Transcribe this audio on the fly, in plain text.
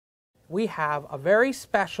we have a very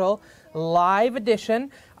special live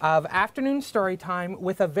edition of Afternoon Storytime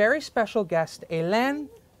with a very special guest, Helene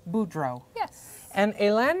Boudreau. Yes. And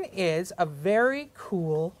Helene is a very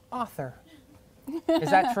cool author. Is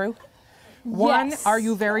that true? One, Yes. are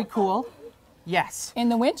you very cool? Yes. In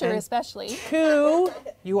the winter, And especially. Two,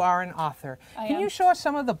 you are an author. Can you show us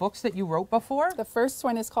some of the books that you wrote before? The first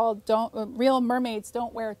one is called Real Mermaids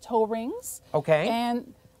Don't Wear Toe Rings. Okay.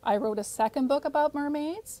 And I wrote a second book about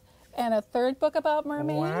mermaids and a third book about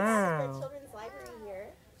mermaids. Wow. The children's library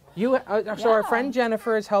here. So our friend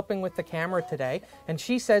Jennifer is helping with the camera today, and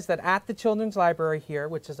she says that at the Children's Library here,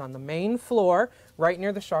 which is on the main floor, right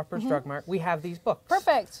near the Shoppers Drug Mart, we have these books.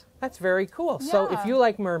 Perfect. That's very cool. Yeah. So if you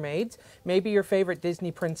like mermaids, maybe your favorite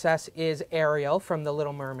Disney princess is Ariel from The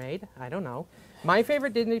Little Mermaid. I don't know. My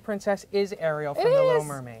favorite Disney princess is Ariel from The Little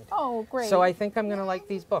Mermaid. Oh, great. So I think I'm going to like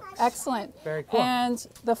these books. Excellent. Very cool. And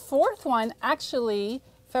the fourth one, actually,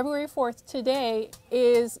 February 4th,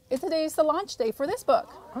 today's the launch day for this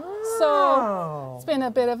book. Oh. So it's been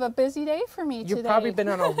a bit of a busy day for me today. You've probably been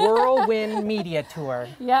on a whirlwind media tour.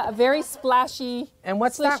 Yeah, a very splashy. And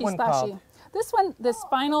what's that one called? This one, this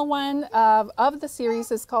final one of the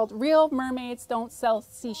series is called Real Mermaids Don't Sell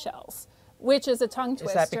Seashells, which is a tongue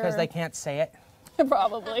twister. Is that because they can't say it?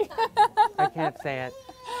 Probably. I can't say it.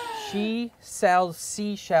 She sells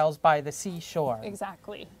seashells by the seashore.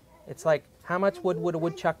 Exactly. It's like, how much wood would a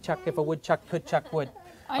woodchuck chuck if a woodchuck could chuck wood?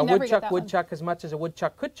 I A never get woodchuck that would one. chuck as much as a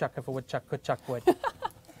woodchuck could chuck if a woodchuck could chuck wood.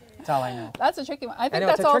 That's all I know. That's a tricky one. I think I know,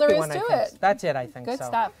 that's it's a all there tricky is one, to I think. it. That's it, I think Good so.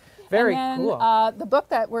 stuff. Very and then, cool. The book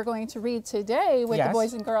that we're going to read today with Yes. the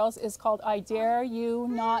boys and girls is called I Dare You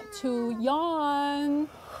Not to Yawn.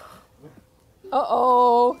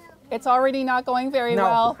 Uh-oh. It's already not going very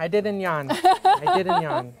well. No, I didn't yawn. I didn't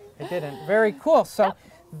yawn. I didn't. Very cool. So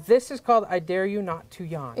this is called I Dare You Not to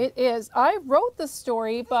Yawn. It is. I wrote the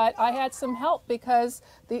story, but I had some help because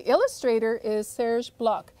the illustrator is Serge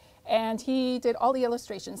Bloch, and he did all the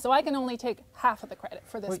illustrations. So I can only take half of the credit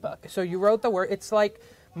for this book. So you wrote the word. It's like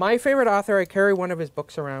my favorite author, I carry one of his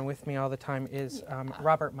books around with me all the time, is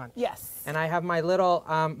Robert Munch. Yes. And I have my little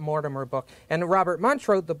Mortimer book. And Robert Munch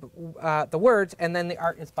wrote the words, and then the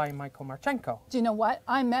art is by Michael Marchenko. Do you know what?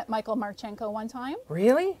 I met Michael Marchenko one time.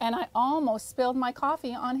 Really? And I almost spilled my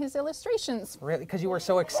coffee on his illustrations. Really? Because you were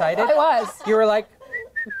so excited? I was. You were like...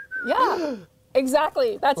 Yeah,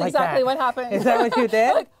 exactly. That's Like exactly that. what happened. Is that what you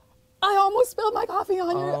did? Like, I almost spilled my coffee on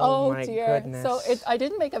your... Oh, my dear. goodness. So I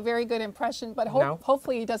didn't make a very good impression, but No?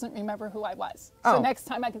 hopefully he doesn't remember who I was. Oh. So next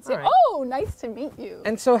time I can say, All right. oh, nice to meet you.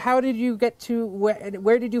 And so how did you get to...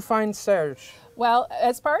 Where did you find Serge? Well,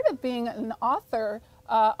 as part of being an author,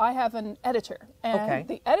 I have an editor. And Okay.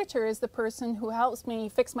 the editor is the person who helps me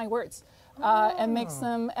fix my words and makes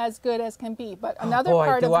them as good as can be. But another Boy,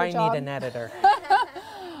 part of do the I job... need an editor.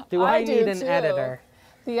 Do I do need an too. editor?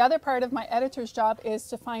 The other part of my editor's job is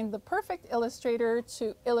to find the perfect illustrator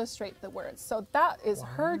to illustrate the words. So that is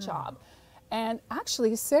her job. And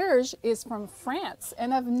actually, Serge is from France,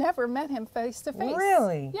 and I've never met him face to face.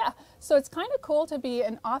 Really? Yeah. So it's kind of cool to be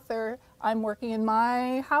an author. I'm working in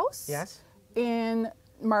my house. Yes. In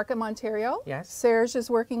Markham, Ontario. Yes. Serge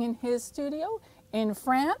is working in his studio in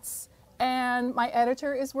France, and my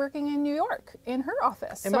editor is working in New York in her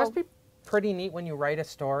office. It must be pretty neat when you write a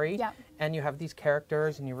story Yeah. and you have these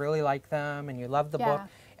characters and you really like them and you love the Yeah. book,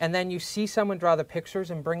 and then you see someone draw the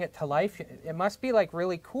pictures and bring it to life. It must be like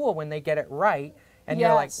really cool when they get it right and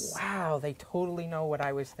you're like, Yes. wow, they totally know what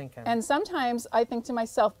I was thinking. And sometimes I think to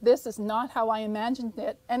myself, this is not how I imagined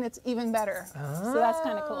it, and it's even better. So that's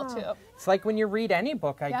kind of cool too. It's like when you read any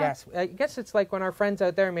book, I guess. I guess it's like when our friends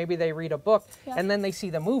out there, maybe they read a book and then they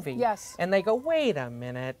see the movie. Yes. And they go, wait a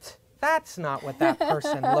minute, that's not what that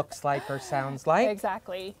person looks like or sounds like.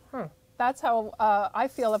 Exactly. Huh. That's how I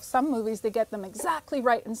feel of some movies. They get them exactly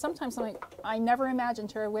right, and sometimes I'm like, I never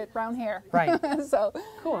imagined her with brown hair. Right. So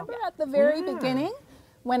Cool. remember at the very beginning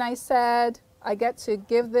when I said I get to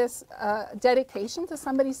give this dedication to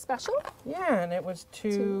somebody special? Yeah, and it was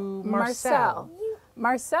to Marcel.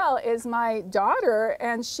 Marcel is my daughter,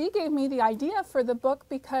 and she gave me the idea for the book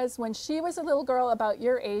because when she was a little girl about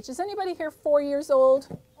your age, is anybody here 4 years old?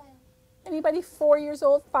 Anybody 4 years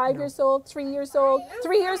old, 5 years old, 3 years old,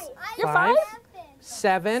 3 years? You're 5?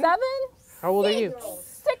 7. 7? How old are you?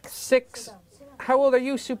 6? 6. How old are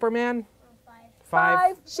you, Superman?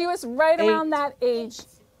 5. She was right 8. around that age.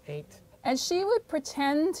 8. And she would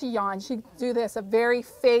pretend to yawn. She'd do this, a very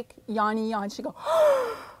fake yawny yawn. She'd go,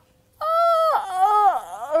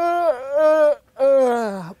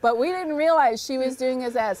 but we didn't realize she was doing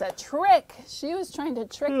it as a trick. She was trying to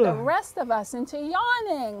trick the rest of us into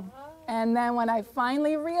yawning. And then when I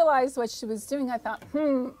finally realized what she was doing, I thought,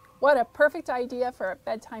 what a perfect idea for a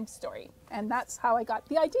bedtime story. And that's how I got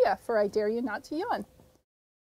the idea for I Dare You Not to Yawn.